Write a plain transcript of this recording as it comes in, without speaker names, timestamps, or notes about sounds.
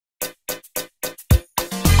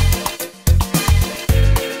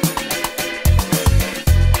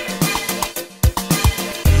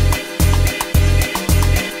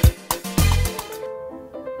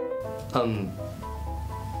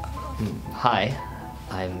Hi,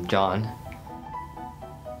 I'm John.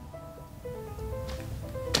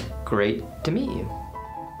 Great to meet you.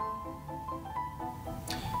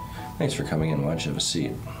 Thanks for coming in. Why don't you have a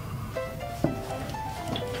seat?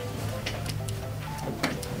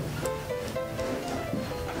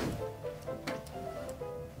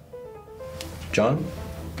 John?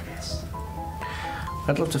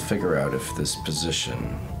 I'd love to figure out if this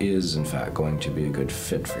position is, in fact, going to be a good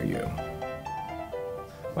fit for you.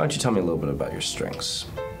 Why don't you tell me a little bit about your strengths?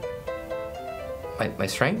 My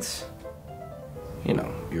strengths? You know,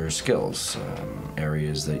 your skills,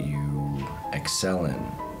 areas that you excel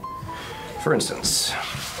in. For instance,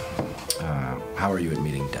 how are you at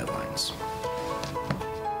meeting deadlines?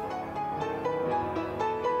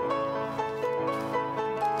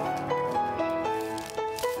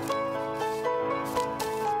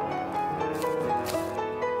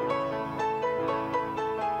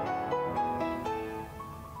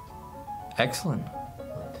 Excellent.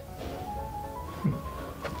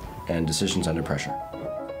 And decisions under pressure.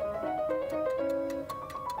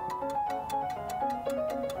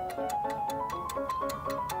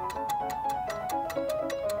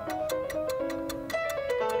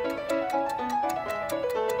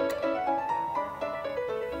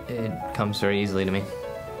 It comes very easily to me.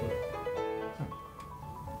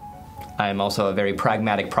 I am also a very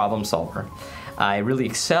pragmatic problem solver. I really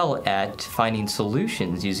excel at finding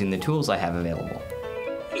solutions using the tools I have available.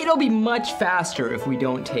 It'll be much faster if we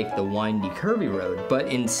don't take the windy, curvy road, but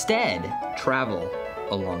instead travel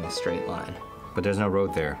along a straight line. But there's no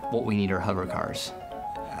road there. What we need are hover cars.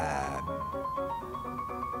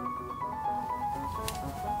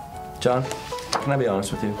 John, can I be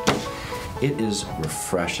honest with you? It is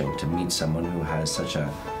refreshing to meet someone who has such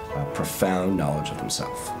a profound knowledge of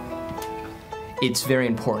himself. It's very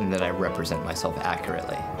important that I represent myself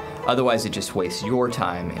accurately. Otherwise, it just wastes your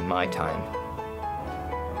time and my time.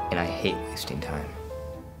 And I hate wasting time.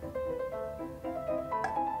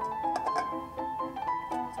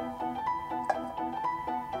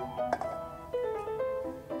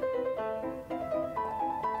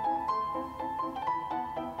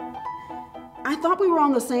 I thought we were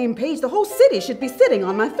on the same page. The whole city should be sitting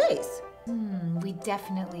on my face. We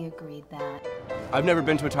definitely agreed that. I've never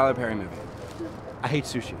been to a Tyler Perry movie. I hate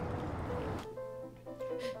sushi.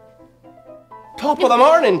 Top of the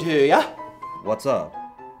morning to ya. What's up?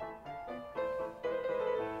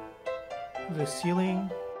 The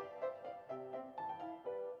ceiling